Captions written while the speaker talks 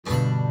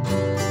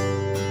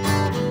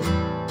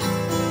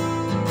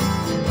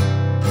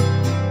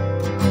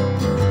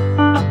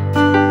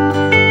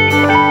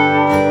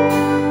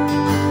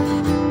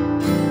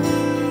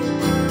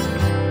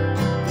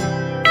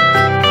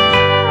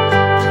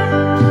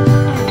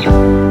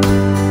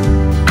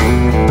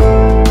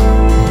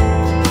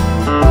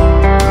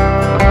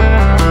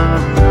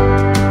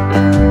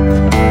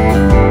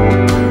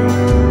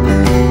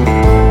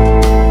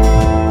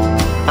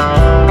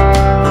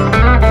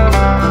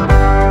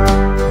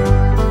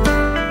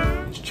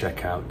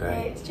checkout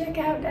day. It's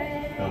checkout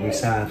day. Are we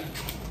sad?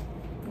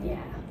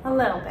 Yeah, a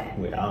little bit.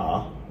 We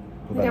are.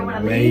 We We've don't had want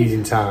an to amazing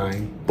leave.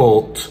 time,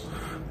 but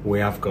we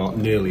have got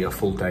nearly a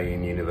full day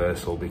in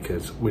Universal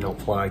because we don't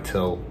fly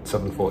till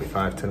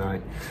 7:45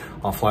 tonight.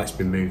 Our flight's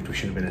been moved. We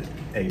should have been at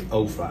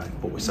 8:05,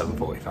 but we're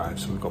 7:45,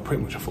 so we've got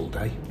pretty much a full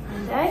day.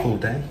 Full day. Full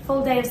day.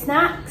 Full day of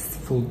snacks.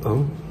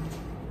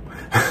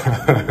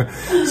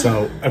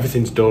 So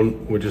everything's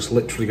done. We're just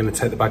literally going to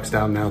take the bags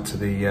down now to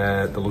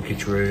the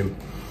luggage room,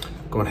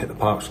 go and hit the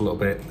parks a little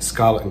bit.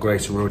 Scarlett and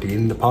Grace are already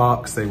in the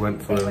parks. They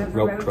went for a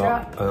rope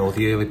drop or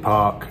the early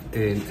park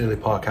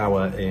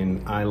hour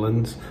in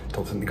Ireland.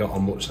 Don't think they got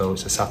on much though.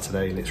 It's a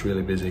Saturday and it's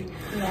really busy.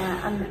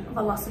 Yeah, and the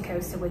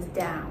Velocicoaster was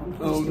down.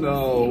 Oh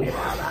no!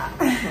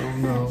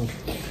 Oh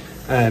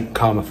no!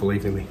 Karma for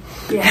leaving me.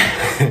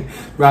 Yeah.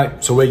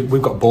 Right, so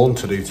we've got Born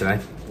to do today.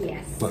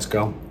 Yes. Let's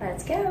go.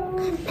 Let's go.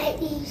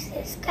 Maybe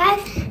subscribe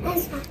and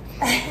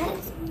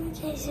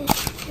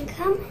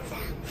comment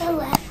down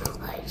below.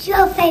 What's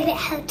your favourite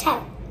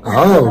hotel?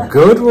 Oh,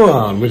 good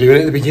one. We're doing it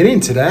at the beginning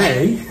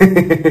today.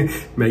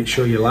 Make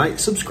sure you like,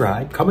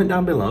 subscribe, comment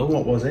down below.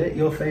 What was it?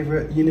 Your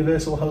favourite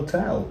Universal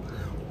hotel?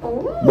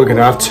 Ooh. We're going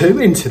to have 2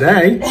 in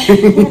today.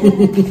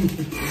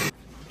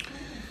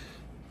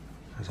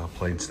 There's our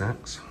plain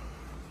snacks.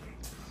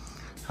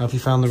 How have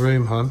you found the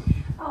room, hon?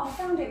 Oh, I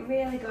found it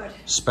really good.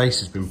 Space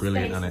has been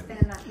brilliant, hasn't it? Space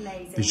has been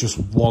amazing. There's just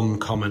one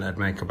comment I'd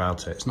make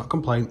about it. It's not a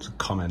complaint, it's a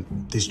comment.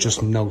 There's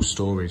just no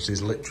storage.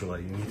 There's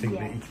literally, and you think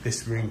that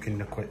this room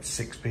can acquit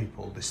 6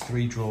 people. There's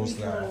 3 drawers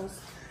there.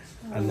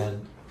 And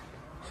then,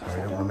 sorry, I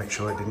don't want to make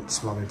sure it didn't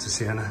smell into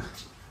Sienna.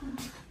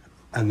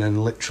 And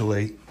then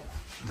literally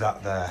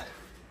that there.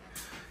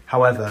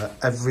 However,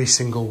 every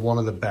single one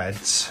of the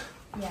beds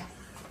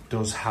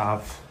does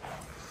have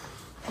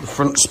the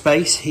front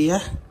space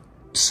here.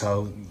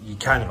 So you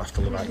kind of have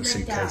to live out your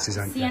suitcases,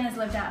 don't you? Sienna's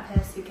lived out of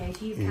her suitcase.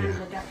 She's kind of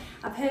lived out.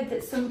 I've heard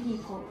that some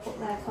people put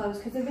their clothes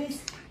because there is.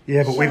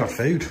 Yeah, but we've had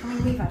food. I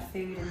mean, we've had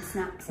food and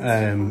snacks.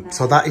 And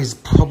so that is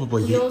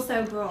probably. We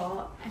also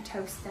brought a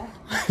toaster.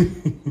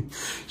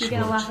 You're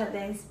gonna laugh at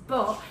this,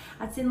 but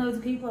I'd seen loads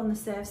of people on the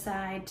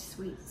Surfside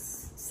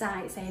Sweets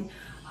site saying,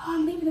 "Oh,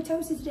 I'm leaving a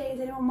toaster today.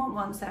 Does anyone want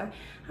one?" So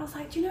I was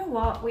like, do you know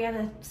what? We had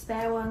a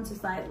spare one, so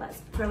it's like,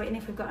 let's throw it in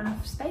if we've got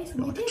enough space.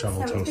 And we did, so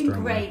it's been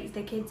great.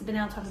 The kids have been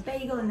able to have a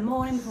bagel in the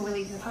morning before we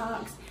leave the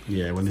parks.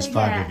 Yeah, when there's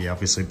 5 of you,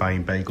 obviously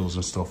buying bagels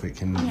and stuff, it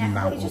can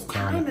mount it's just up.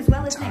 time as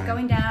well, isn't it?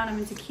 Going down and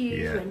into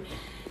queue and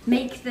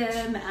make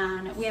them,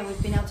 and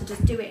we've been able to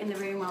just do it in the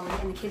room while we're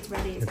getting the kids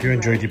ready. Have you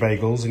enjoyed your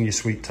bagels and your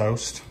sweet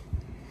toast?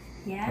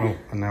 Yeah. Oh,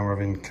 and now we're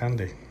having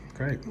candy.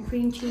 Great. And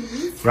cream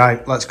cheese.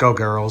 Right, let's go,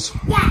 girls.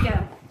 Yeah.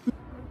 Go.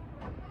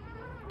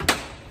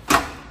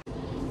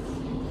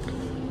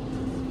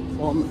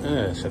 What on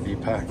earth have you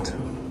packed?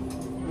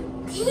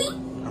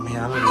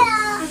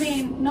 I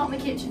mean, not the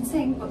kitchen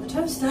sink, but the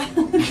toaster.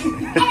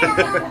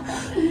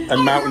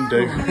 And Mountain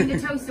Dew. I mean, the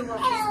toaster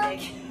wasn't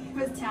big. It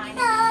was tiny.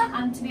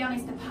 And to be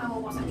honest, the power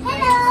wasn't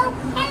great.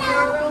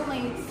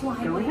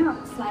 We were only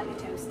slightly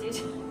toasted.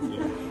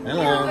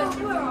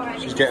 Hello.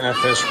 She's getting her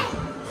first one.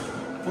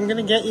 I'm going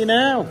to get you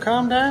now.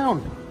 Calm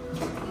down.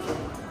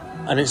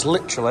 And it's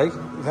literally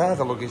there,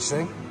 the luggage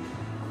thing.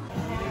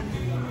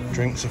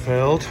 Drinks are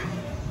filled.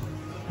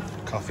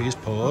 Coffee is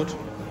poured.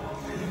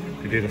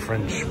 We do the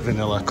French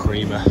vanilla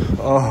creamer.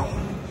 Oh.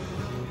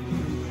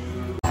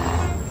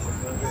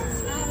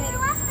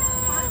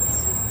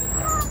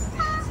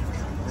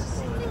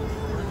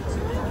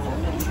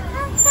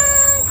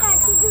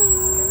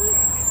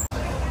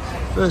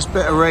 First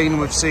bit of rain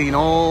we've seen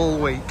all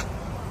week.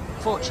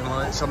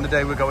 Fortunately, it's on the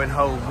day we're going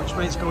home, which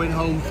makes going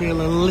home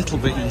feel a little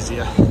bit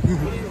easier.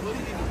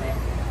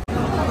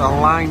 The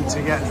line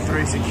to get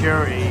through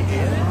security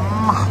is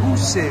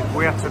massive.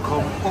 We have to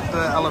come up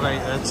the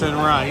elevator, turn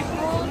right,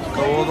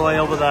 go all the way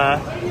over there,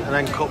 and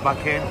then cut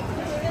back in.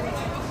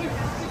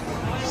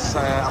 So,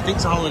 I think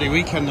it's a holiday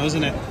weekend though,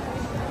 isn't it?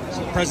 It's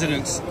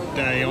President's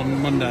Day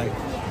on Monday.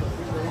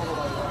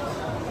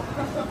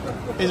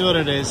 Is what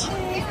it is.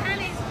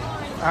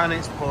 And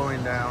it's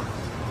pouring down.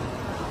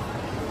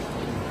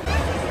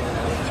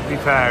 To be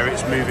fair,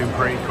 it's moving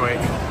pretty quick.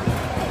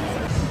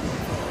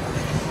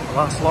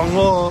 Last long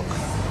walk.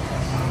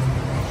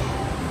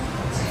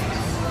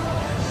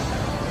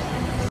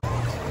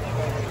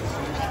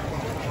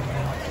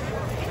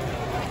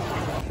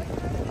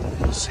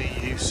 See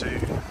you soon.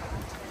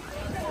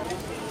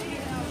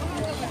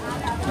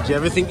 Did you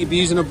ever think you'd be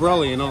using a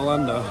brolly in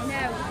Orlando?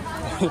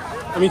 No.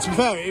 I mean, to be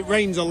fair, it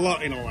rains a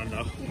lot in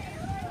Orlando.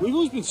 We've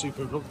always been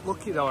super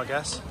lucky though, I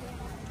guess.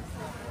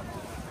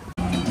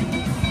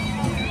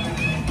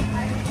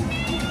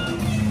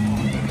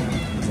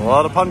 There's a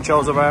lot of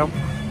ponchos around.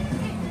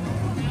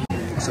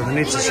 So the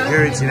next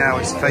security now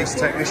is face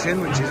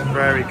technician, which is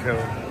very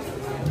cool.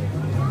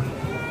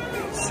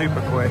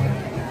 Super quick.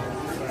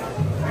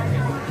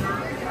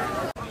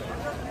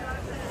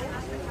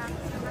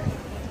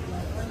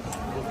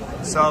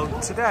 So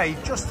today,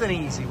 just an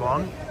easy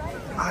one.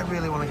 I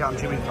really want to get on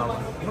Jimmy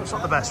Fallon. It's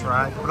not the best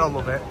ride, but I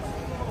love it.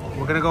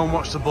 We're going to go and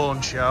watch the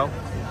Bourne show.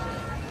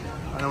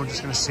 then we're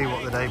just going to see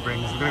what the day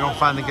brings. We're going to go and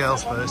find the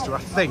girls first, who I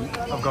think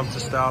I've gone to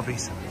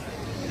Starbucks.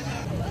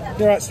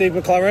 You alright, Steve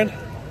McLaren?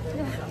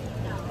 Yeah.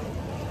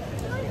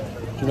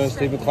 Do you know who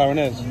Steve McLaren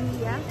is?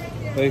 Yeah.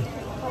 Who?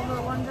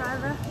 Formula 1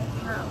 driver?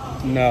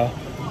 No. No.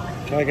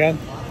 Try again.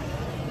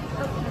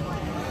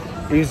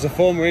 He's the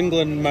former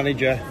England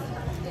manager,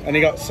 and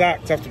he got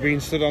sacked after being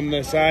stood on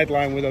the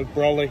sideline with a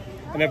brolly,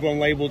 and everyone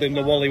labelled him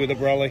the Wally with a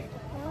brolly.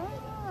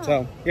 Oh.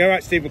 So, you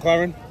alright, Steve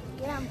McLaren?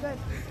 Yeah, I'm good.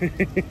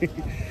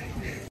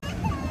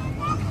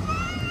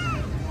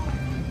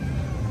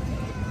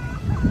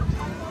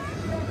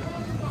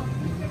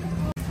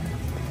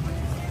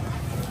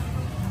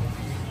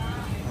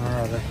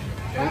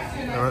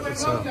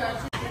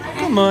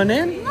 Good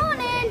morning. Good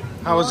morning.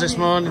 How was this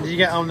morning? Did you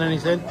get on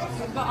anything? We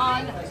got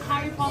on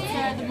Harry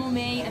Potter, the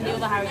Mummy, and the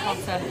other Harry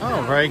Potter.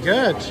 Oh, very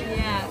good.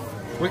 Yeah.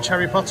 Which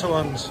Harry Potter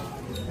ones?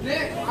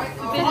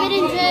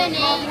 Forbidden Journey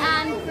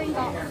and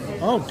Gringotts.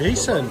 Oh,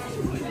 decent.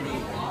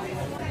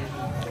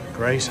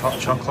 Grace hot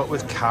chocolate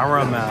with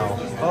caramel.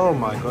 Oh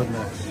my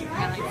goodness.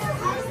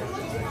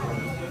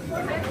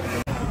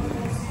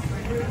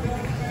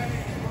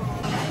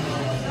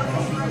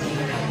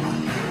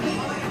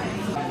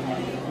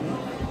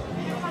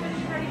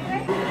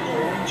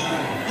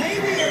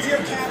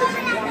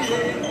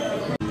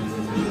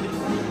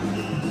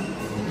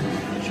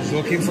 She's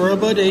looking for a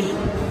buddy.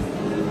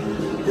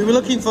 Who are we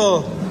looking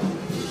for?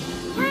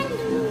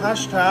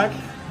 Hashtag.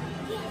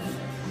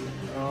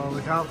 Oh,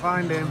 we can't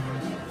find him.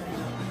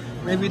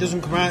 Maybe he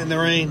doesn't come out in the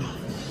rain.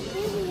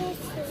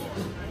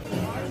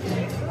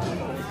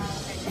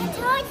 I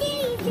told you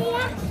he's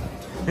here.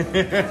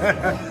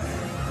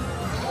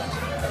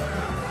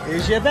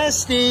 Here's your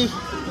bestie.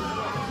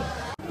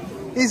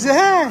 He's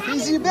there.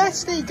 He's your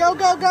bestie. Go,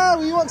 go,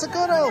 go. He wants a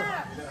cuddle.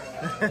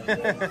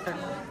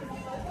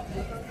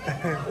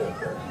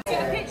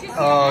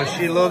 Oh,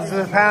 she loves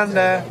the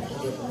panda.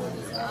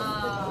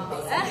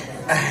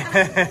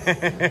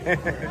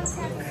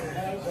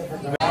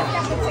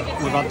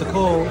 We've had the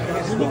call. We've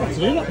never had to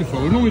do that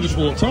before. We've normally just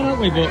walked on, haven't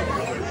we? But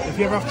if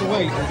you ever have to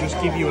wait, they'll just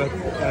give you a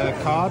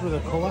card with a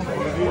colour.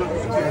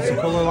 Once the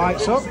colour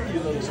lights up,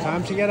 it's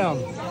time to get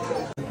on.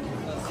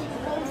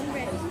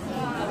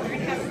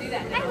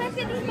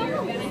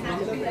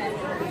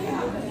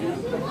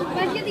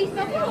 Let's get these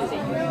bubbles.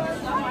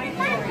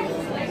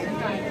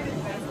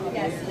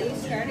 Yes, so you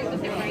start it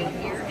with it right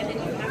here, and then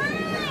you have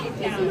to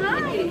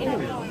break it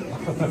down.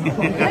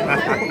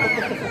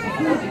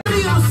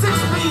 Studio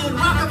 6B in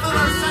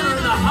Rockefeller Center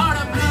in the heart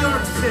of New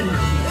York City.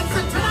 It's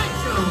the Tonight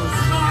Show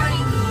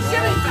starring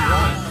Jimmy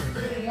Fallon.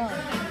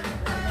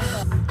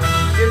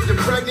 If you're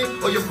pregnant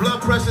or your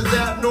blood pressure's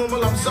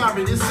abnormal, I'm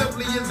sorry, this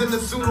simply isn't a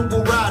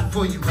suitable ride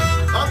for you.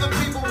 Other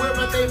people were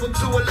unable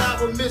to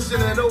allow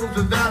remission of those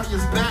with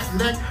various back,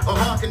 neck, or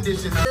heart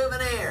conditions.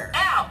 Souvenir.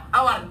 Ow!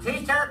 I want a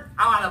t-shirt,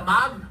 I want a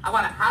mug, I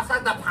want a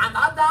hashtag the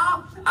Panda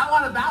doll, I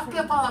want a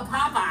basketball of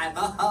Popeye.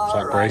 Is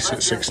that Grace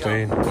at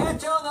 16? Can't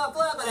tell the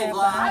flippity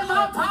flop. I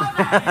love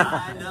Popeye.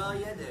 I know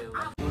you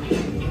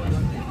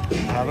do.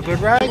 Have a good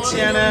ride,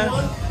 Sienna.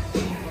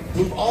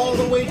 Move all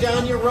the way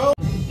down your road.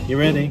 You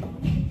ready?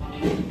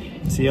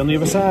 See you on the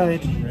other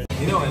side.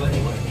 You know I let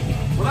you win.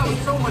 Well, that was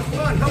so much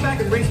fun. Come back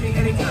and race me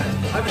anytime.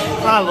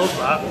 I love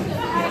that.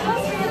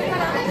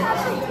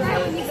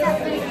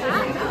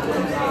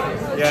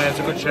 Yeah, it's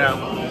a good shout.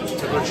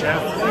 It's a good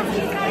shout.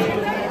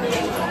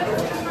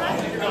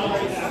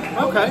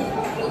 Okay.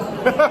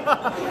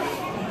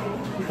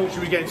 Thought she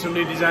was getting some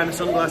new designer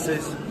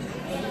sunglasses.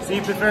 So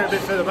you prefer it a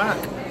bit further back?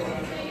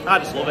 I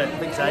just love it.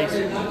 Big size.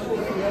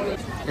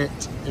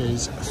 It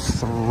is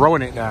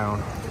throwing it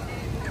down.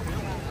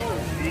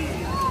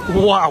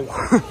 Wow.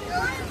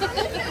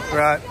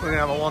 Right, we're going to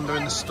have a wander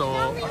in the store.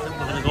 I think we're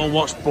going to go and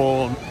watch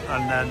Born,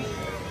 and then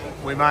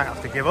we might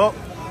have to give up.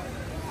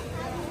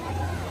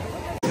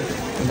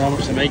 And how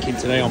much they're making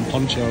today on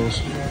ponchos.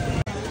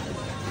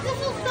 This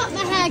will stop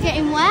my hair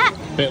getting wet.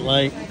 Bit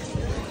late.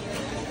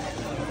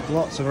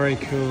 Lots of very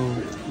cool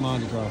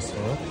Mardi Gras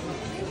stuff.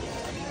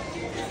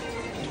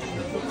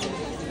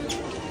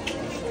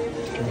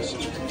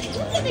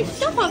 Look at this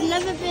stuff I've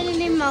never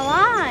been in my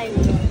life.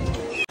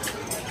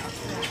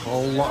 A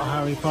whole lot of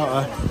Harry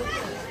Potter.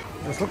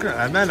 Just looking at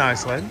them, they're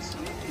nice lens.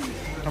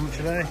 How much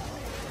are they?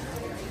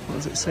 What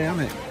does it say on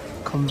it?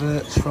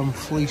 Converts from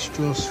fleece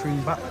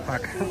drawstring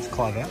backpack. That's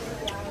clever.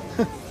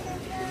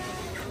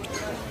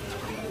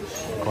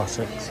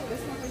 Classics.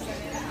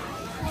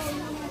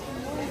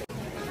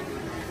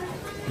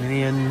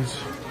 Minions,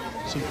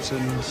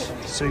 Simpsons,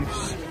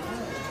 suits,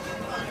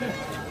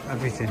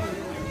 everything.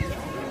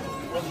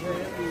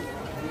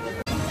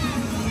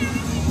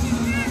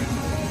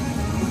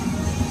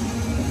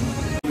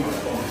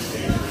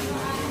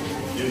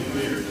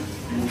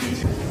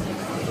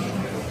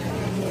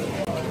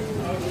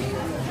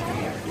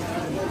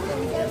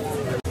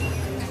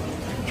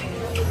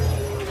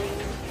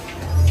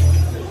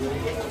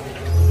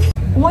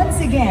 Once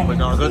again, We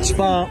got a good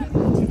spot.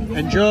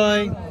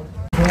 Enjoy.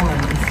 Born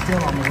is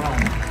still on the run.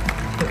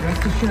 But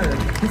rest assured,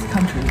 this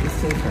country is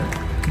safer,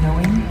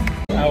 knowing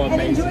how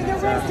amazing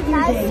is that?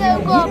 That's so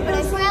good, but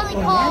it's really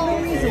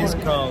cold. It is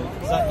cold.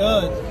 Is that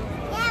good?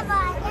 Yeah, but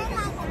I don't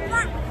like the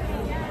black.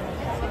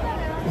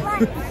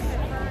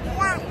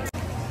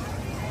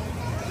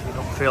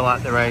 Don't feel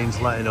like the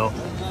rain's letting up,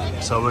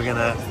 so we're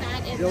gonna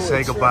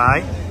say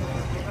goodbye.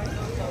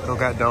 Go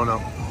get a donut.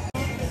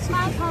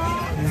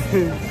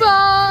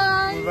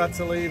 Bye. We've had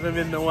to leave him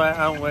in the wet,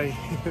 haven't we?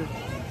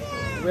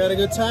 We had a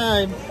good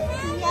time.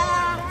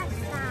 Yeah.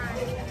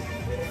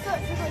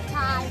 Such a good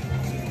time.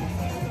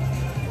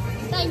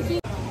 Thank you.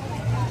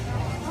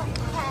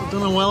 We've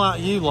done well out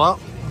of you lot.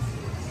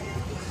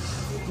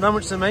 How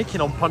much they're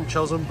making on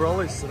ponchos and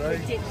brollies today?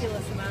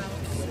 Ridiculous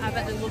amounts. I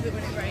bet they love it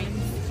when it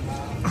rains.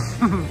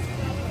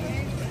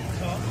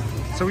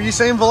 So were you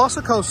saying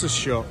Velocicoaster's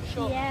shut?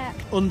 Yeah.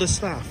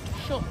 Understaffed?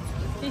 Shut.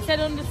 He said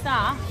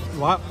understaffed.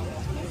 What?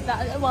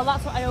 Well,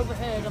 that's what I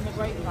overheard on the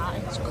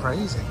grapevine. It's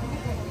crazy.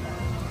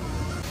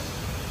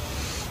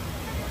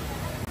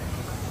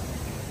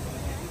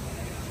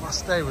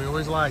 Last day we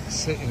always like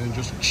sitting and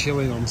just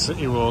chilling on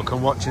City Walk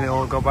and watching it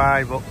all go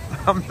by, but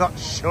I'm not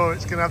sure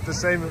it's going to have the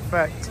same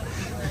effect.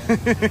 You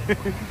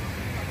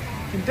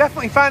can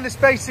definitely find a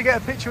space to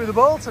get a picture with the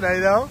ball today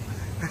though.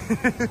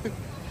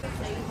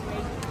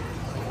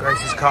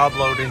 Grace is carb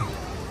loading.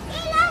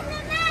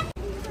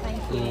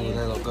 Ooh,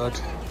 they look good.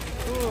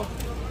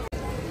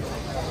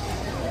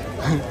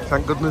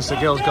 Thank goodness the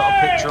girls got a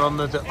picture on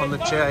the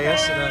chair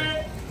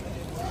yesterday.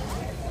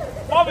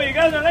 Bobby, you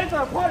guys are late to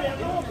the party.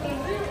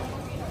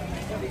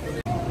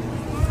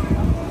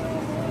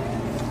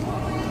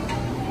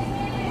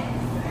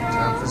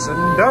 Time for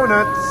some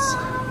donuts.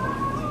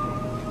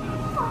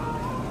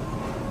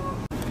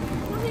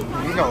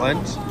 You got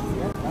Lynds?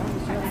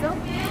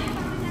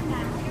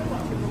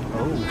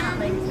 Oh.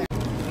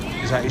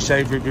 Is that your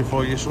savoury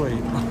before you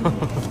sleep?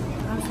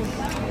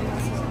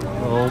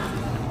 Oh.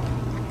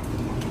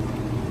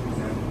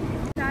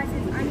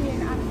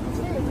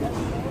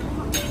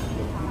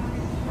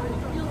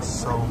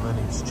 So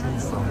many to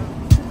choose from.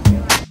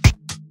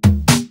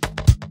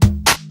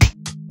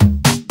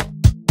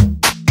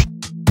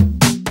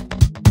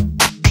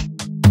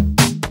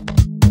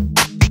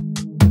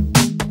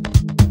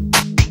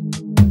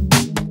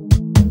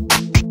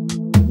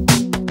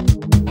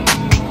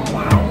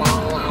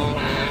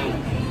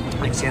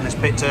 Sienna's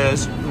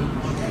pictures.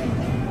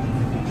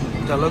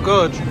 They look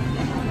good.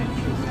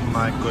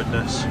 My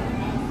goodness.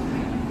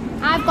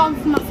 I've gone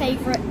for my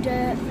favourite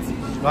dirt.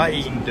 You like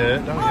eating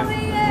dirt, don't you?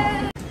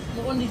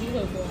 What one did you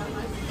go for?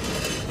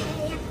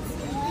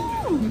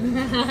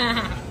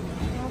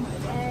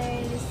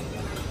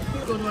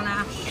 Good one,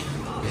 Ash.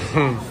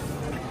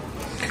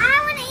 I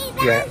want to eat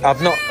that. Yeah,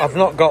 I've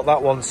not got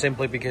that one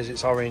simply because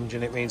it's orange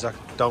and it means I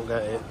don't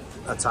get it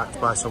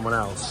attacked by someone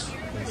else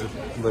who's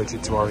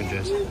allergic to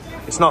oranges.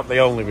 It's not the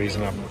only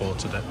reason I've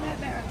bought it.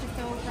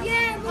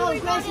 Yeah, oh,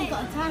 Gracie's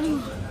got a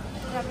tiny.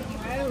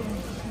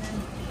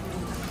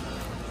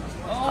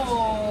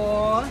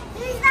 Oh.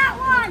 Who's that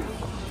one?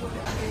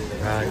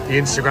 Right, the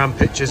Instagram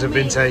pictures have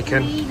been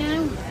taken. Go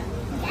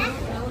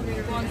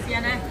on,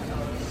 Sienna.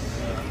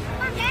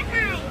 I'll get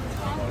mine.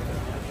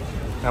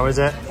 How is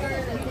it?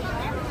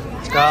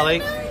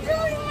 Scarlett?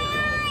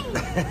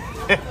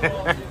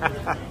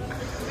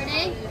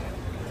 Ready?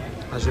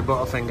 How's your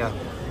butterfinger?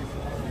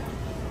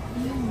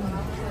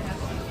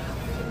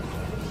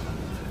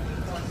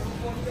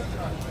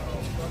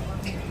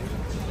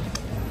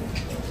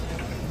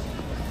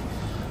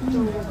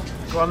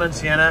 Go on then,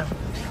 Sienna.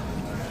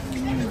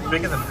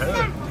 Bigger than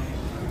her.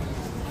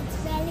 It's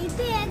very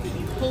big.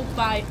 Full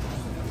bite.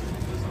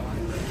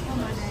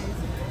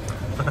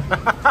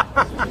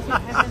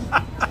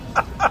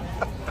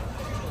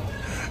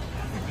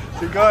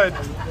 Is it good?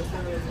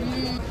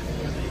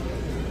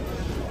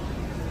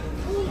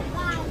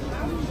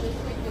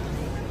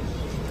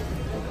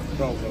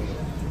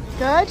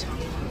 Good.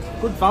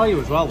 Good value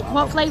as well.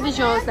 What flavour's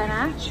yours then,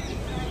 Ash?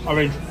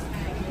 Orange.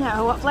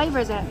 No, what flavour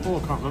is it? Oh, I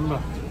can't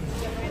remember.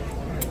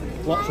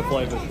 Lots of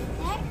flavours.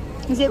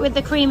 Is it with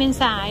the cream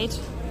inside?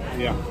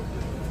 Yeah.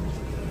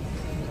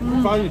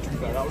 Good value to be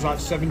fair. That was like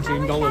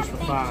 $17 for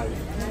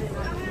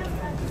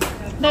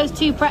 5. Those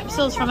 2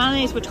 pretzels from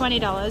Annie's were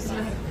 $20. Is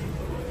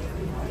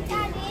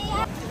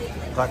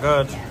that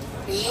good?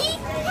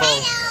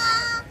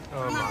 Oh.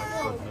 Oh my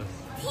goodness.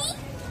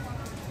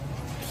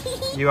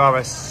 You are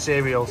a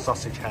cereal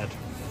sausage head.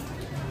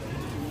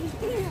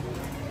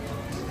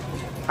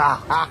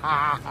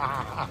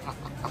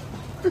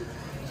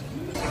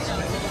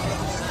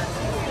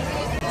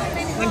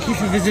 Thank you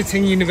for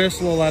visiting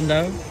Universal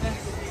Orlando.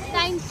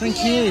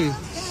 Thank you.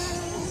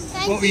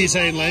 What were you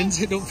saying, Lens?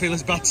 It don't feel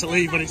as bad to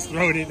leave when it's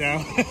throwing it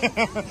now.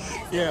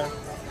 Yeah.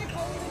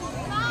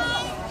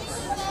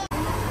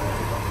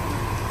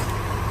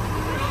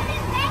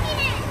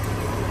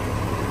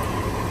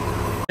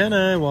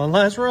 One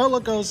last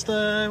roller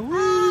coaster.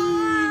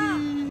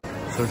 Woo!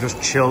 So just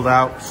chilled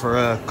out for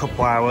a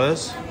couple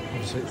hours.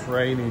 Obviously it's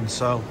raining,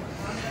 so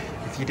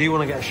if you do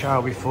want to get a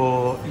shower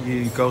before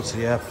you go to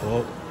the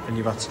airport and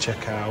you've had to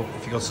check out,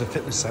 if you go to the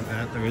fitness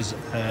centre, there is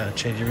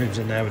changing rooms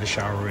in there with a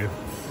shower room.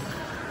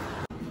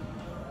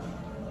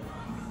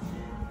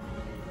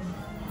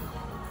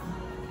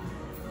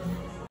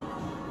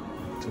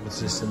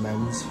 Obviously this is the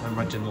men's. I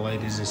imagine the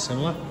ladies is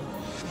similar.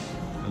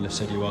 And they've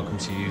said you're welcome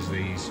to use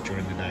these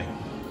during the day.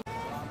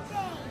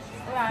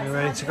 You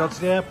ready to go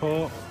to the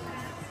airport?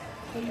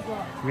 You're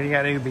going to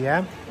get an Uber,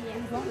 yeah?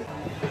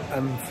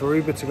 For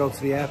Uber to go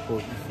to the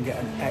airport, you can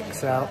get an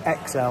XL,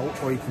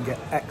 or you can get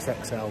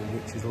XXL,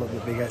 which is a little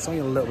bit bigger. It's only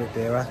a little bit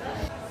dearer.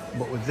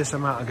 But with this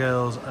amount of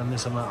girls and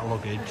this amount of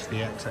luggage, the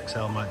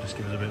XXL might just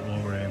give us a bit more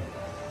room.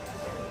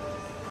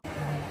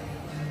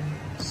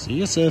 See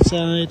you,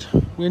 Surfside.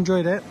 We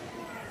enjoyed it.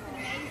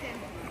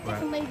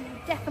 Amazing.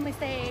 Definitely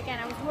stay again.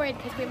 I was worried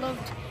because we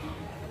loved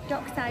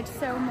Dockside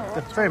so much.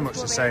 They're very much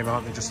the same,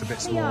 aren't they? Just a bit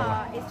smaller.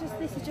 Yeah, it's just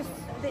this is just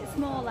a bit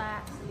smaller,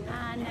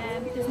 and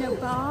there's no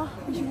bar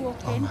as you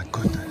walk in. Oh my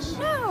goodness.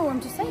 No,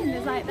 I'm just saying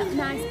there's like that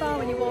nice bar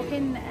when you walk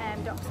in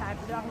Dockside.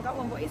 We haven't got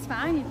one, but it's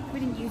fine. We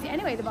didn't use it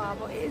anyway, the bar,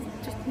 but it is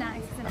just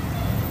nice, isn't it?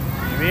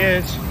 Here he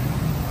is.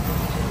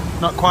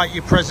 Not quite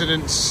your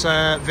president's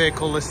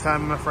vehicle this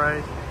time, I'm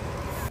afraid.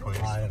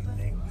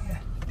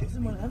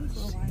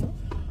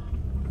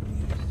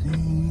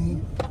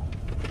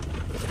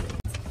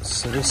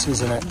 So this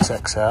is an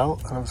XXL,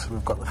 and obviously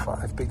we've got the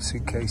 5 big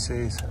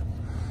suitcases,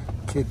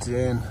 kids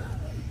in,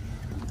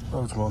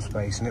 loads more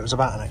space, and it was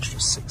about an extra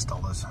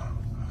 $6, so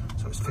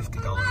it's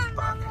 $50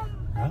 back.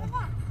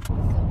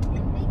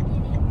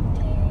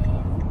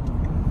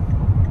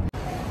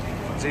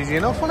 It's easy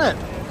enough, wasn't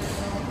it?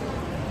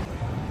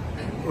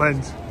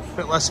 Lynd, a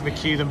bit less of a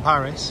queue than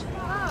Paris.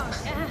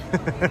 Oh,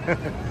 yeah.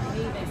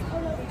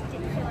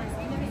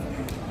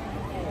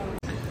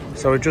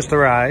 So we've just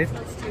arrived,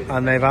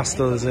 and they've asked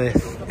us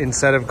if,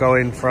 instead of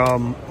going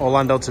from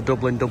Orlando to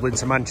Dublin, Dublin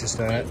to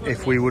Manchester,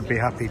 if we would be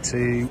happy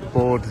to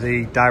board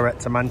the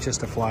direct to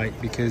Manchester flight,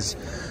 because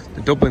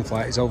the Dublin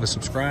flight is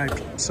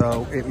oversubscribed.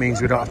 So it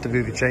means we don't have to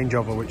do the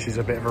changeover, which is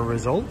a bit of a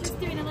result. Just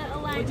doing a little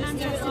like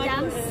Manchester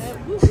dance.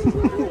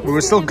 We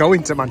were still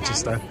going to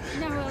Manchester.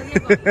 No, well, yeah,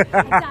 but a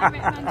direct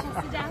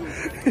Manchester dance.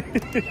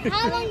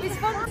 How long was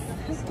fun?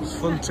 It's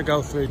fun to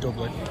go through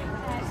Dublin. So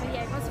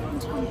yeah, it was fun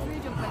to come through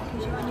Dublin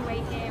because you're on your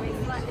way here.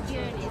 It's like a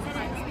journey, it's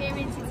an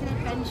experience, it's an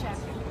adventure.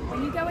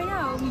 When you're going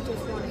home, you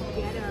just want to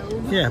get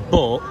home. Yeah,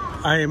 but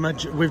I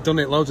imagine we've done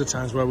it loads of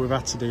times where we've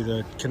had to do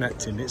the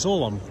connecting. It's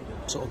all on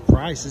sort of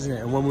price, isn't it?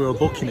 And when we were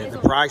booking it, the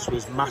price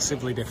was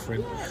massively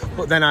different.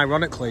 But then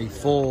ironically,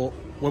 for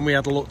when we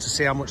had a look to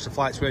see how much the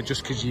flights were,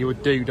 just because you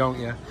would do, don't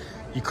you?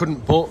 You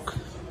couldn't book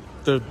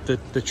the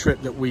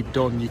trip that we'd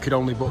done. You could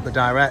only book the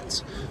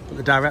direct, but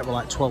the direct were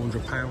like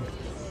 £1,200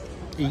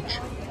 each.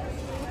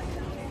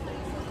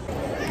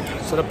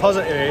 So the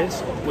positive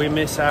is we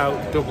miss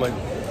out Dublin.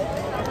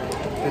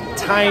 The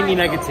tiny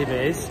negative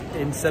is,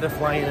 instead of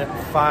flying at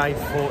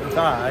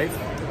 5:45,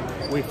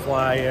 we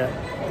fly at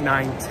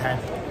 9:10.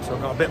 So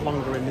we've got a bit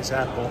longer in this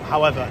airport.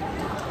 However,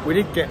 we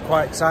did get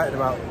quite excited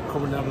about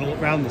coming and having a look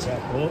around this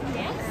airport.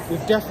 Yes.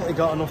 We've definitely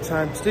got enough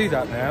time to do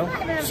that now.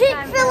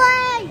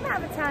 Chick-fil-A! Might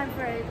have time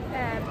for a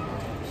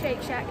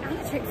Shake Shack and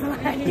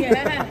Chick-fil-A.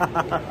 Yeah.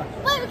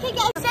 Wait, we can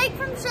get a shake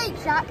from Shake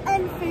Shack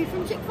and food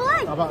from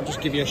Chick-fil-A. How about I just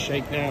give you a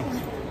shake now?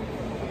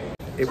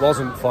 It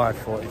wasn't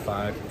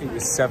 5:45, it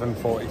was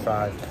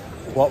 7:45.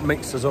 What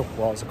mixed us up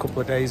was a couple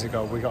of days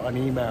ago we got an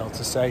email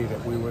to say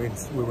that we were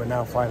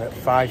now flying at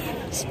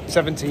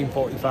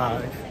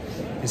 17:45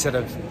 instead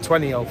of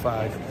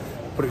 20:05,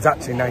 but it was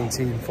actually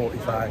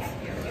 19:45.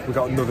 We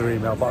got another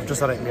email, but I've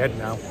just had it in my head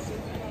now.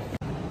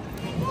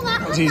 Well,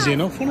 that was easy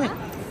enough, wasn't it?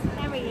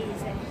 Very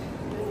easy.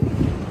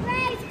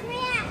 Grace, come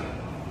here.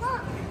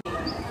 Look.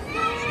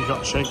 So we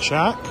got Shake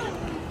Shack.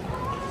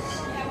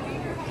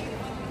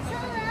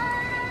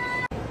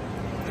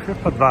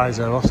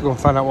 TripAdvisor, we'll have to go and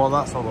find out what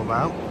that's all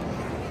about.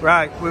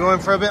 Right, we're going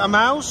for a bit of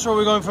mouse or are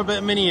we going for a bit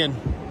of Minion?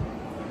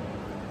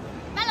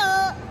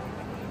 Hello.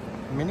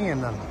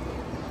 Minion then.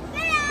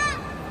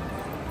 Hello.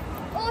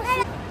 Oh,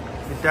 hello.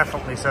 They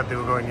definitely said they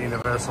were going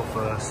Universal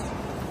first.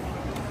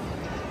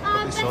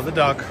 But we saw the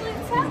dog.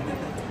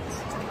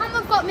 And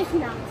we've got Mickey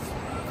Mouse.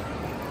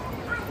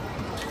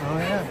 Oh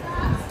yeah.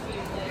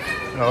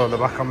 Oh, they're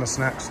back on the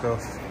snack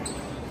stuff.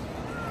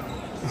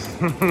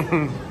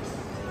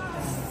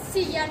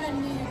 Sienna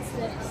needs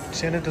this.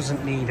 Sienna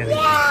doesn't need anything.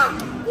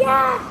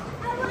 Yeah.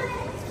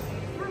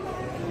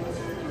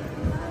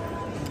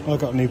 I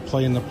got a new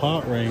play in the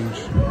park range.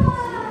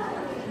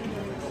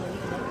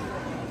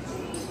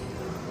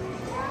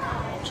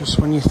 Just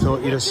when you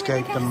thought you'd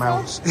escaped the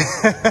mouse.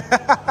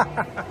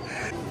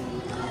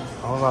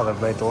 Oh wow,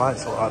 they've made the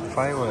lights look like the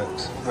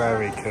fireworks.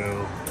 Very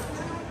cool.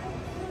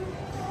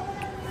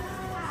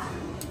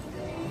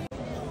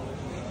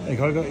 They've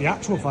got the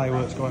actual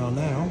fireworks going on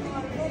now.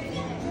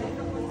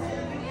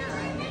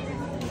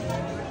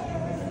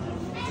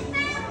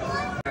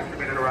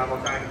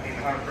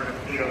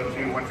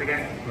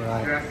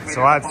 Right,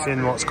 so I've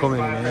seen what's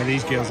coming and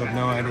these girls have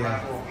no idea.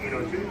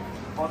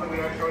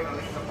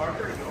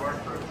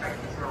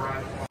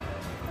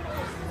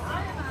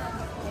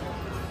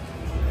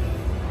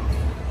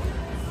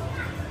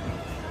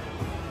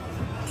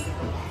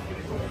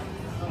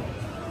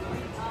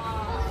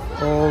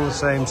 All the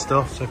same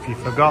stuff, so if you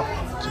forgot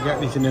to get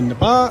anything in the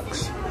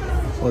box,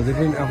 Well, they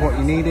didn't have what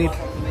you needed.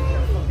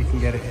 You can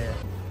get it here.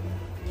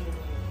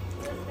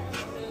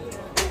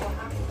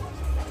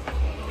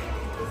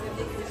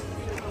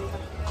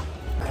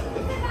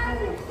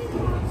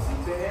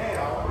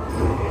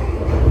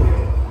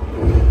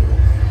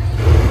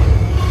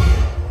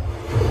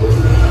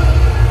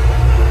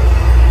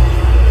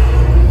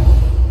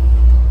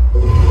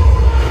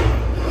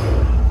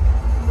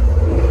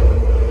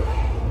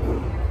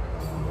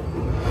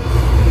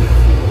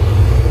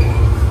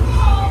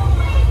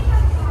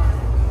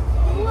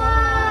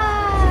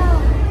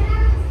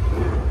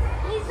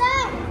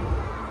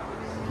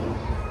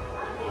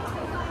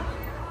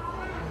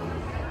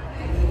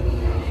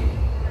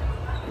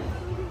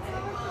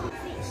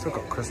 Still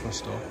got Christmas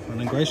stuff, and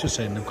then Grace was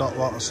saying they've got a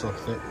lot of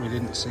stuff that we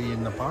didn't see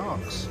in the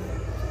parks.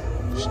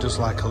 She does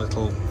like a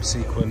little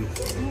sequin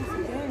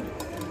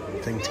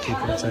thing to keep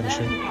her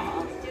attention.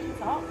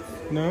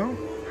 No?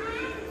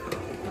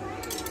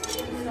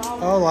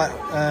 Oh, like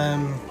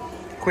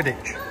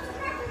Quidditch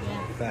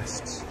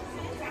vests.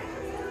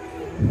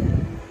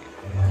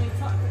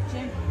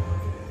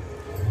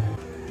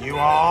 You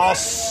are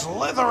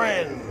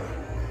Slytherin!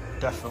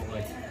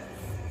 Definitely.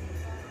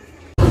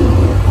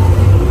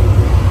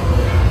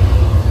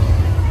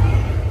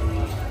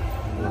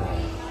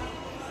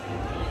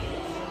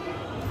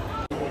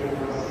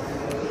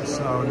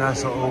 So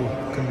nice little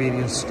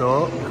convenience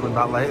store. We're coming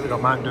back late. We've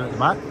got Mountain Dew at the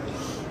back.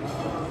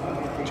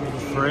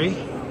 Free.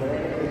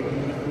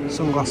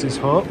 Sunglasses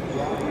hut.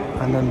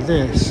 And then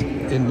this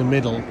in the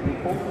middle.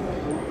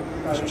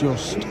 It's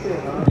just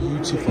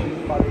beautiful.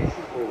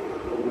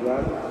 We've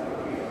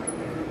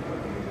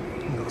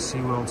got a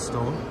SeaWorld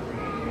store.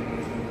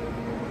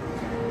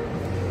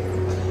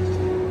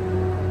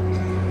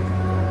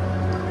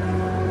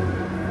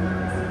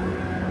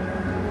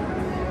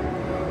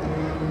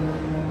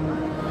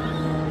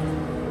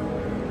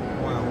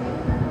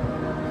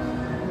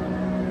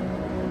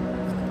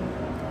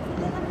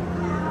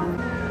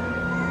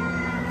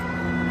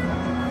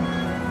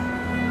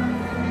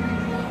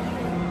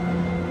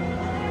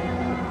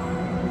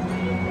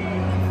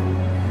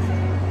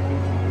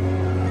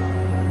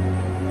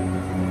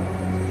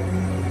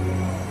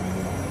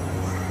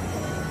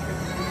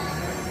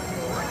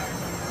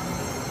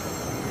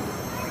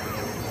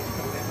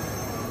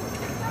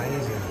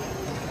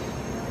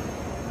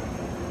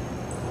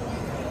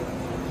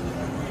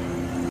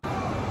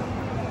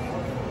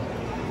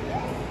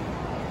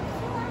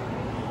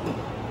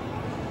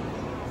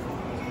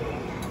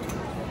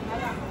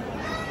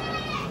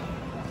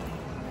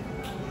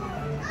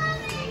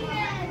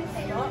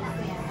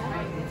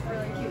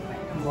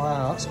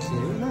 Wow, that's cute,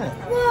 isn't it?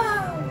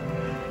 Whoa!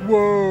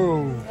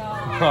 Whoa!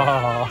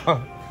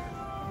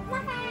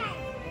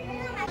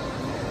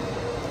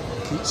 I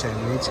keep saying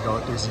we need to go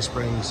at Disney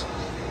Springs.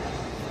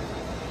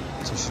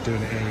 So she's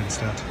doing it here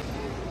instead.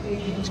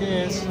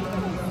 Cheers!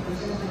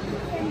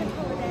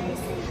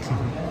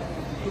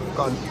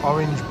 Got an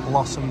orange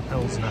blossom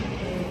pilsner.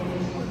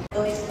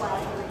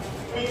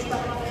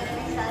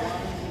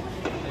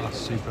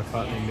 Last super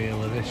fattening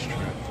meal of this trip.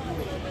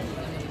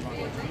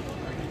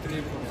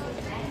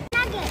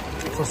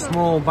 It's a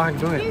small bag,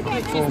 doesn't it?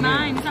 It's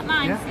mine. Is that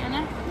mine, yeah.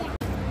 Sienna?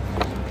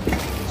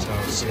 So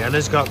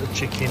Sienna's got the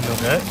chicken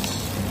nuggets.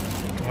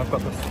 I've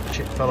got the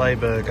Chick-fil-A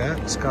burger.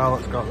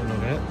 Scarlett's got the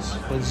nuggets.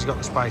 Lyndsey's got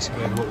the spicy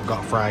burger, but we've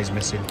got fries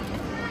missing.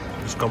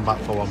 Just gone back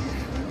for one.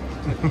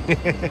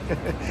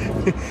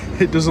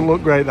 It doesn't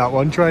look great, that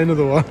one. Try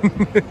another one.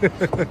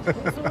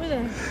 What's wrong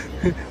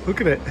with it?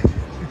 Look at it.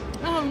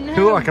 Oh no.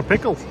 You look like a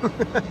pickle.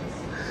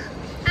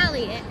 I'll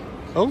eat it.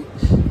 Oh.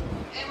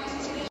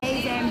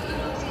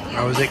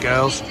 How was it,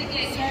 girls? Did you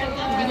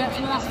get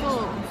some of that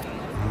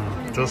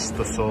sauce? Just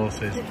the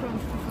sauces.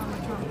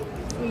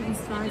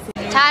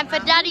 Time for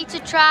Daddy to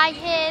try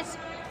his.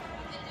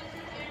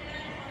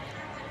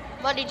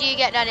 What did you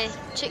get, Daddy?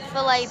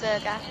 Chick-fil-A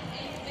burger.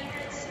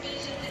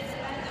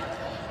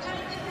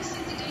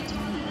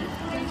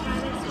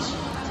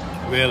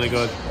 Really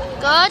good.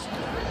 Good?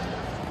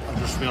 I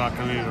just feel like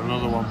I need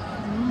another one.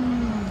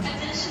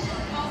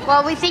 What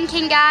are we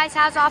thinking, guys?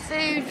 How's our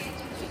food?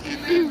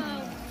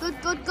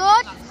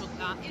 Good.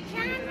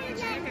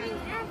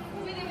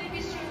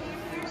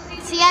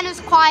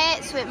 Sienna's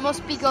quiet, so it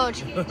must be good.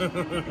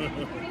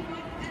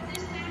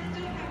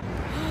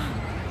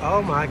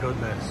 Oh my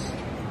goodness.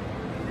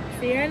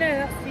 Sienna,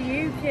 that's for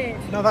you, kid.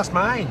 No, that's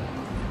mine.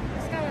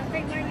 Scarlett, I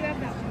think mine you have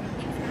that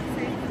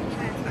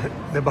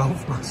one. They're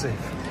both massive.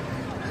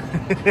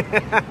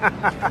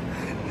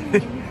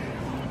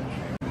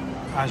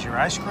 How's your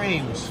ice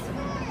creams?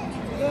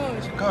 Good.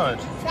 Is it good?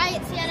 Try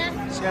it,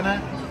 Sienna.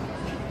 Sienna?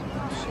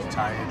 She's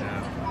tired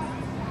now.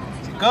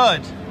 Is it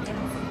good?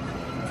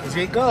 Is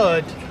it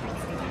good?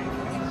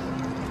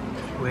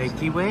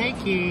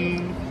 Wakey.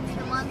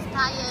 Someone's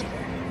tired.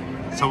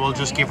 So we'll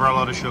just give her a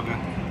lot of sugar.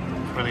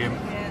 Brilliant.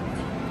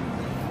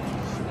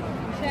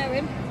 Share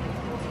him.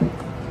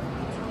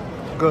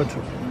 Good.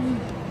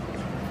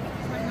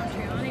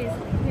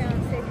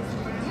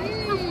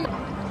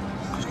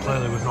 Because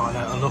clearly we've not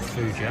had enough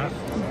food yet.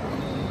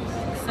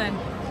 So,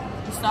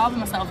 be starving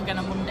myself again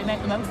on Monday.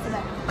 Make the most of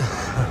it.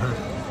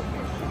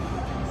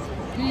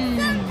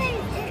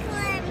 Something's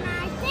tickling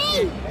my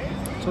feet.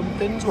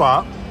 Something's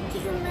what?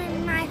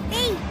 Tickling my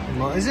feet.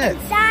 What is it?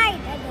 Inside,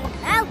 I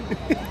don't know.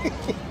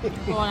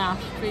 Go on,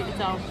 Ash, treat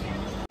yourself.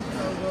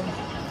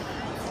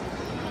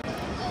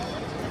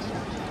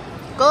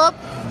 Good.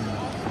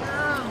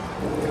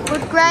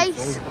 Good,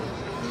 Grace.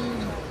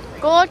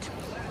 Good.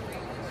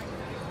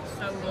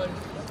 So good.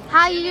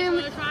 How you You doing?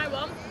 want to try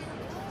one?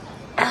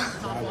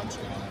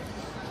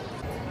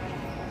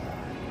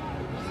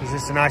 Is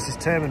this the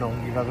nicest terminal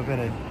you've ever been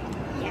in?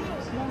 Yeah,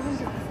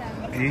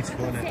 100%.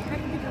 Beautiful, isn't it? How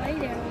can you delay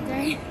there all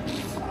day?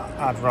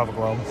 I'd rather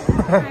go home.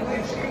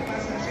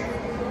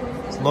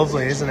 It's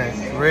lovely, isn't it?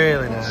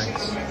 Really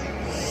nice.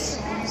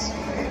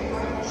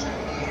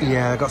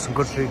 Yeah, I got some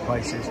good food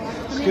places.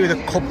 Let's do with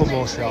a couple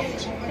more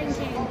shops.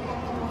 Thinking, I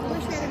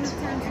wish we had enough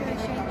time to go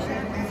Shake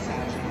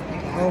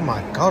Shack. Oh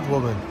my God,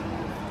 woman.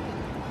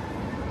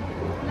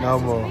 No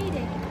That's more. just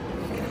greedy.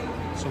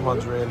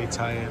 Someone's really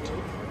tired.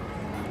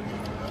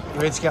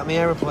 Ready to get on the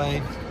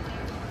aeroplane?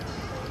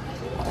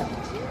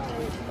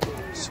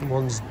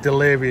 Someone's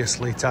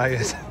deliriously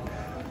tired.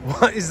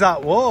 What is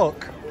that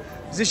walk?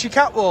 Is this your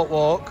catwalk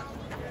walk?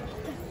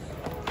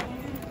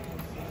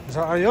 Is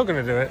that how you're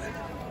going to do it?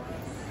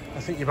 I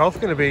think you're both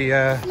going to be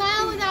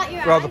Smile without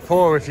your rather eyes.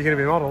 poor if you're going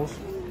to be models.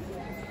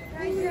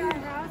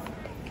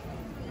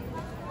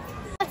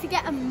 To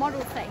get a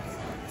model face.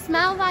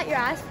 Smile without your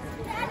eyes.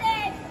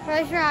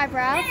 Raise your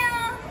eyebrows.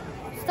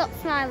 Stop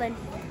smiling.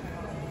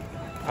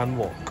 And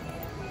walk.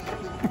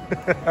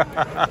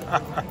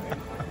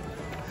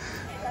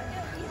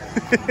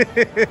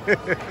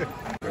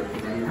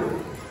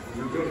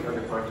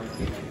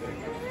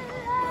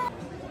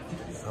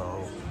 So,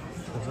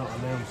 they've not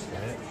announced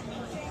it.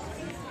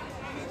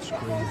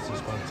 Screens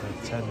just gone to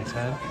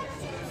 10:10.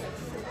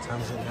 What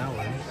time is it now,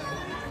 Lynn?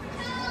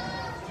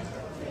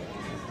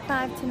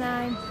 5 to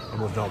 9.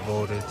 And we've not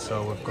boarded,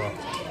 so we've got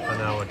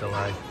an hour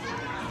delay.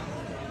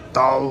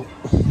 Oh!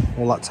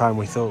 All that time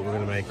we thought we were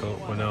going to make up,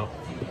 we're not.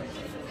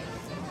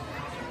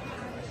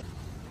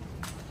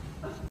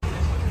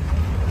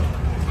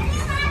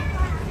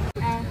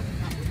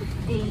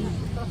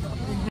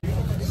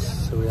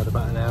 So we had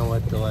about an hour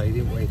delay,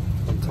 didn't we?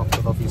 On top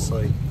of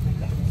obviously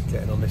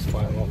getting on this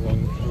flight a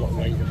lot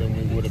later than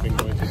we would have been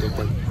going to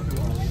Dublin.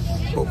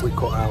 But we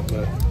cut out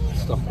the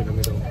stop in the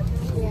middle,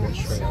 so we went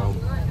straight home.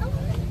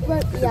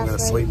 Won't be I'm going to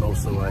sleep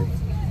most of the way.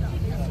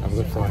 Have a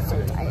good flight.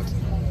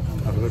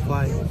 Have a good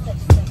flight.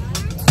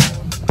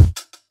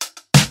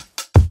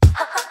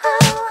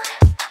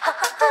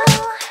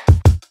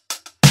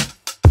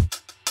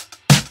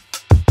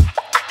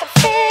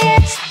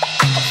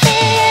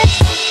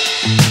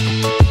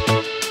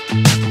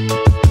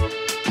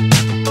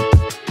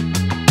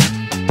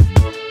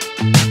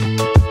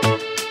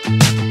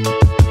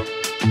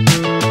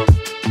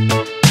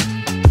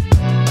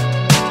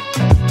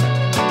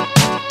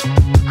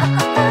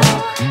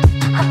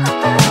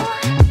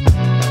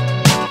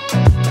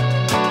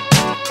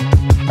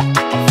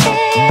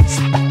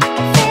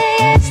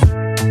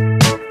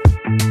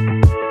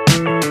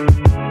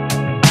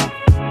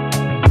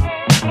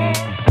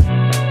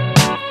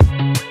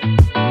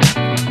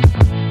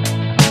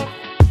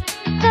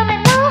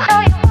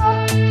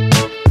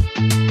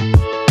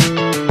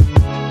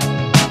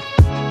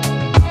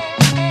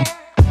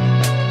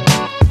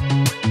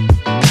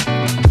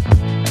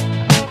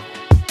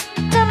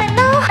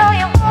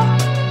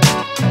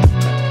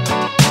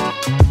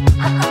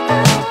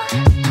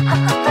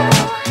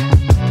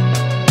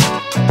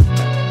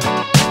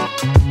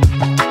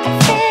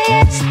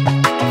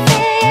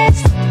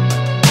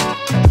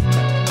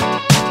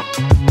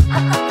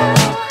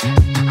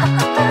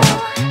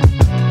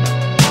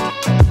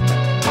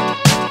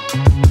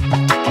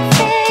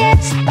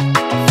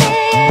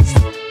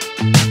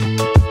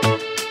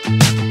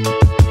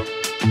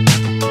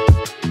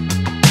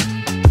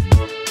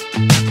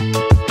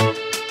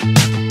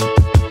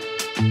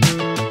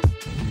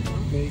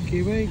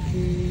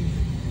 Wakey.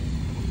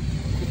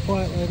 Good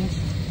flight, Lens.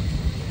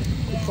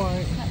 Good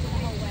flight.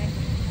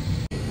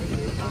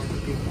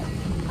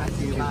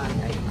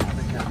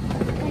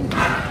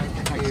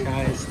 Thanks,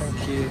 guys.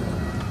 Thank you.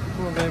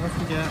 Come on, babe, I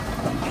forget.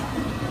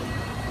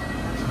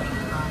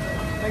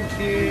 Thank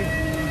you.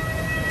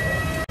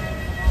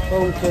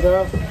 Phone kiddo.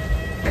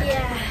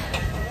 Yeah.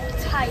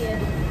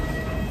 Tired.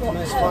 But,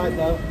 Nice flight,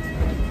 though.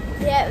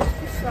 Yeah, it was a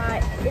good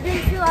flight. It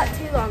didn't feel like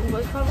too long,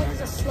 but it's probably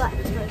because I slept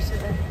most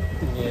of it.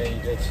 Yeah,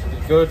 you did.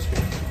 You're good. It's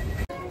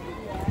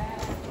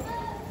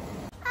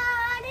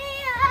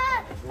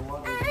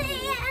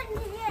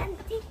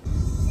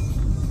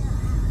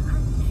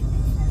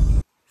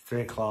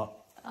 3 o'clock.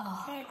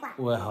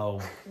 We're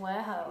home.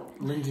 We're home.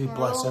 Lyndsey,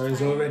 bless her,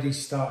 has already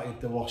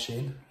started the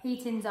washing.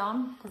 Heating's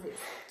on because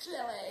it's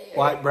chilly.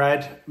 White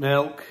bread,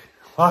 milk,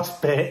 last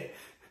bit,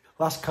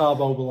 last carb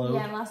overload.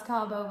 Yeah, last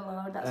carb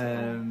overload. That's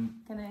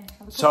gonna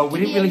have a So cup we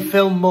of didn't really tea.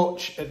 film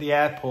much at the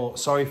airport,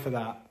 sorry for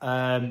that.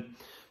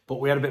 But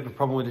we had a bit of a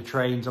problem with the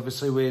trains.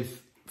 Obviously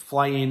with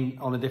flying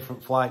on a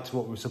different flight to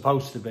what we were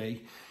supposed to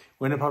be,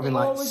 We ended up having It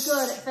like... all was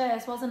good at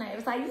first, wasn't it? It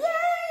was like, yay!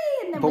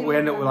 And then But we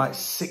ended up with like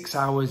 6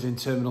 hours in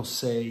Terminal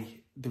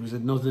C. There was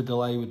another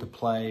delay with the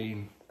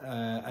plane.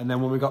 And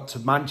then when we got to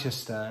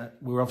Manchester,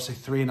 we were obviously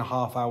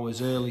 3.5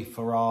 hours early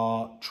for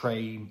our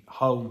train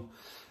home.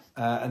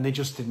 And they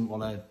just didn't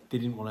want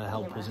to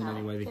help us in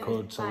any way they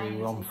could. So we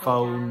were on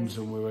phones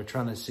and we were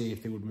trying to see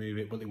if they would move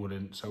it, but they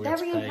wouldn't. So we had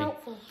to pay, I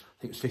think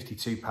it was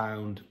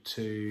 £52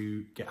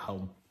 to get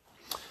home.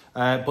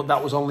 But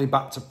that was only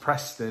back to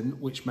Preston,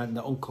 which meant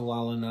that Uncle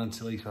Alan and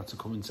Auntie Lisa had to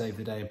come and save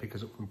the day and pick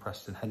us up from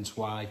Preston. Hence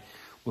why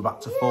we're back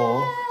to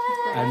 4.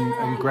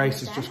 And Grace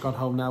has just gone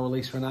home now with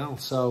Lisa and Al.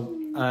 So,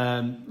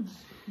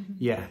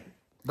 yeah,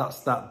 that's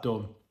that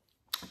done.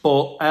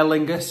 But Aer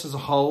Lingus as a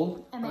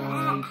whole,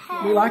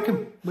 we like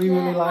them. We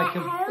really like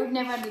them. We've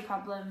never had any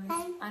problems.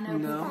 I know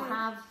people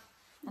have,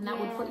 and that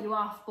would put you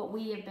off, but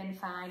we have been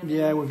fine. I mean,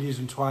 yeah, we've used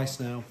them twice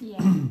now. Yeah,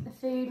 the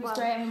food was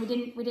great. I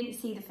mean, we didn't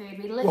see the food.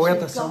 We literally had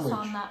the got sandwich.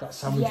 on that. That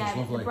sandwich was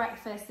lovely. The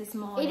breakfast this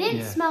morning. It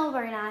didn't smell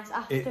very nice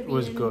after It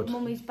was being good. in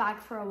Mummy's bag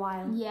for a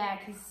while. Yeah,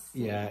 because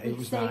it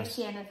was nice.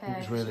 Sienna It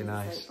was really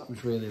nice. It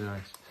was really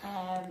nice.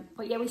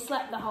 But yeah, we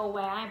slept the whole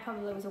way. I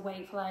probably was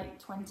awake for like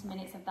 20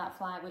 minutes of that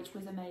flight, which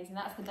was amazing.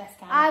 That's the best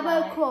kind of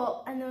flight. I woke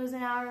up and there was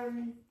an hour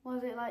and,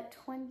 was it like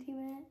 20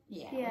 minutes?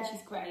 Yeah, which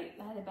is great.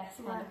 They're the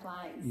best kind of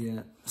flights.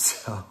 Yeah,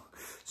 so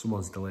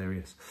someone's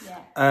delirious.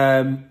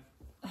 Yeah.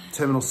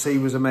 Terminal C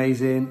was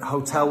amazing.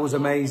 Hotel was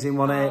amazing,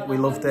 wasn't it? We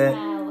loved it.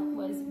 Hotel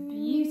was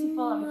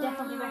beautiful. I would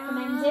definitely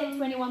recommend it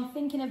to anyone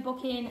thinking of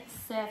booking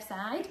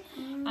Surfside.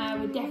 I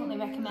would definitely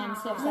recommend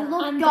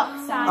Surfside and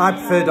Dockside. I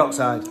prefer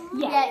Dockside.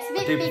 Yeah, it's a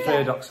bit I do bigger.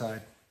 prefer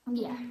Dockside.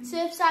 Yeah.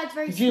 Surfside's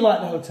very Did you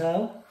like the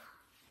hotel?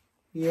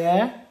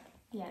 Yeah.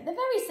 Yeah, they're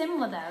very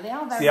similar though. They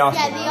are very They are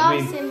Yeah, similar. they are I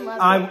mean, similar.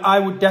 I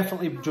would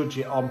definitely judge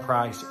it on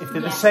price. If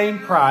they're the same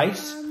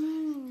price,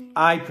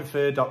 I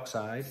prefer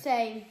Dockside.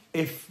 Same.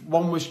 If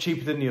one was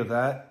cheaper than the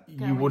other,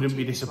 you wouldn't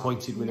be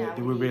disappointed with it.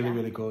 They were really,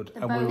 really good.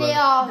 The, And we They were,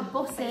 are. the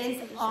buses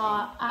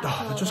are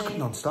absolutely... they're just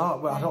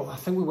non-stop. I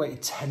think we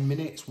waited 10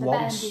 minutes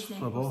once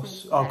for a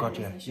bus. Oh god,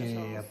 yeah.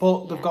 Yeah.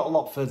 But they've got a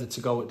lot further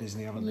to go at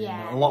Disney, haven't they?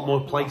 Yeah, A lot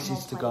more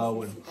places to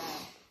go. And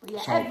But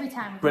yeah, so, every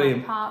time we come out of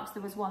the parks,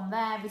 there was one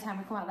there. Every time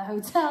we come out of the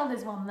hotel,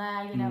 there's one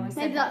there. You know,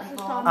 Maybe that's the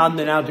song. And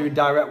they're now doing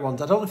direct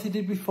ones. I don't know if they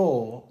did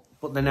before,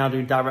 but they're now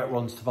doing direct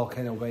ones to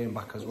Volcano Bay and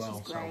back as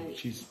well. So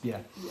she's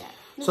yeah.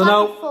 So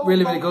no,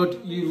 really, really good.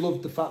 You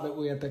loved the fact that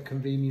we had the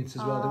convenience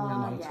as well, didn't we,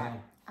 in the hotel?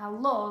 Yeah. I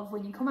love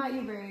when you come out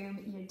your room,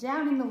 you're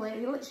down in the lift,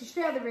 you're literally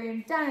straight out of the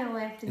room, down in the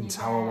lift, and you're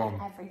Tower there,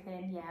 One.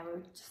 everything. Yeah,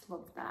 we just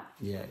loved that.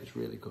 Yeah, it's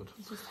really good.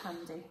 It's just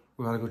handy.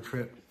 We had a good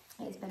trip.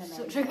 It's been amazing.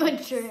 Such a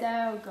good trip.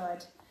 So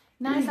good.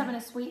 Nice having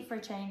a suite for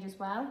a change as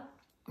well.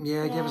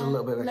 Yeah, give us a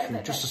little bit of extra.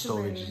 bit Just the extra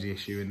storage room. is the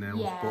issue in there.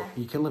 Yeah. But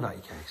you can live out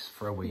your case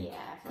for a week.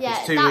 Yeah,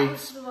 It's 2 that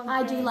weeks. was the one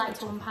I do thing. like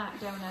to unpack,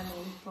 don't I?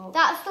 But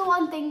That's the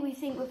one thing we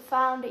think we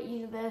found at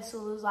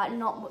Universal. There's like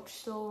not much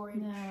storage.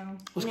 no.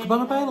 Was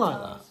Cabana Bay like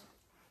that?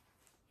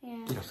 Yeah.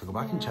 You'd have to go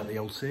back and check the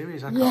old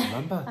series. I can't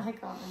remember. I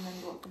can't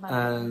remember what the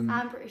band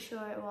I'm pretty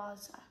sure it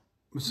was.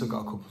 We've still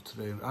got a couple to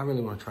do. I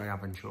really want to try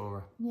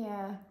Aventura.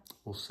 Yeah.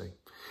 We'll see.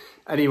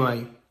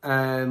 Anyway,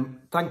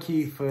 thank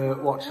you for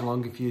watching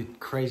along. If you're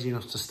crazy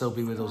enough to still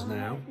be with us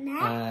now,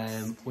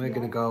 we're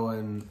going to go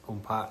and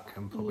unpack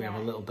and probably have a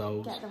little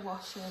doze. Get the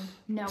washing.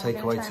 No, Take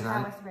we're away going to try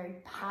and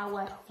tonight.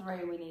 power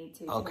through. We need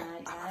to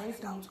tonight, guys.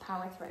 We need to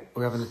power through.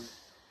 We're having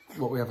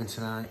what are we having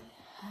tonight?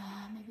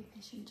 Maybe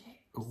fish and chips.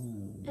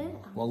 Ooh,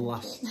 one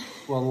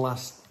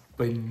last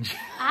binge.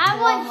 I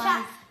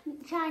want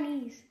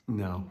Chinese.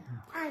 No,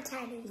 I'm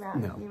Chinese.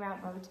 No. You're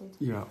outvoted.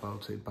 you're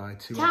outvoted by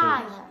 2.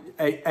 Thai.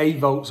 A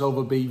votes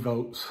over B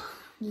votes.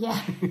 Yeah.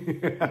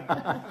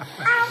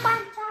 I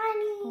want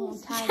Chinese. Oh,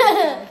 Thai does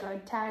sound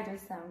good. Thai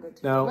does sound good.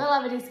 No. We'll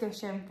have a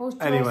discussion. We'll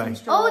draw Anyway. some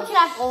straws. Or we can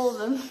have all of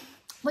them.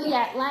 But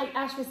yeah, like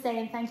Ash was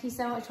saying, thank you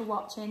so much for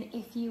watching.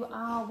 If you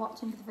are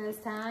watching for the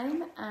first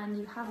time and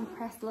you haven't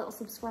pressed the little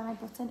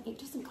subscribe button, it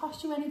doesn't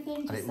cost you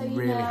anything, just And so it you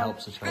really know.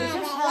 helps the channel. It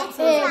just helps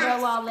us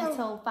grow our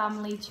little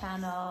family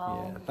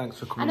channel. Yeah, thanks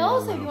for coming And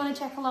also, if along. you want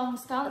to check along,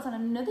 Scarlett's on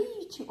another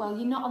YouTube. Well,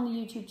 you're not on the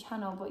YouTube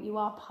channel, but you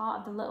are part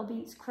of the Little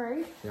Beats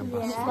crew. Yeah,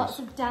 There's lots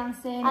of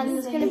dancing. And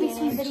there's going to be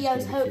some singing. videos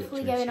It's gonna be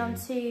hopefully future going on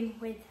soon. soon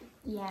with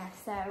Yeah,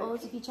 so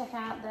if you check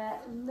out the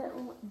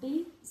Little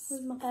Beats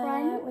With my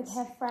friends. with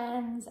her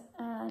friends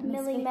and Miss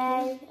Millie Vicky.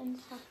 May and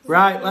stuff.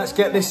 Right, let's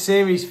get this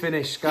series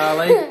finished,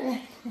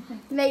 Scarlett.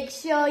 Make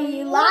sure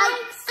you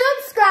like,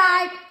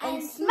 subscribe,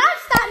 and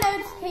smash that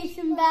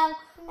notification bell,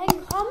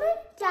 and comment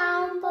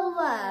down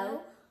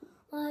below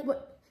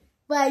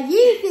where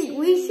you think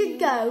we should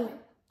go,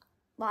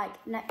 like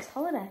next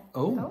holiday.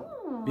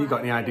 Oh, you got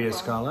any ideas,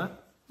 Scarlett?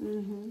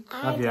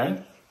 Have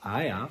you?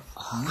 I have.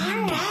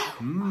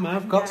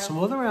 I've got some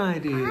other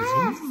ideas.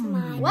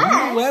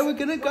 Where we're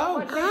going to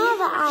go.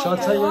 Shall I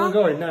tell you where we're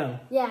going now?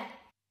 Yeah.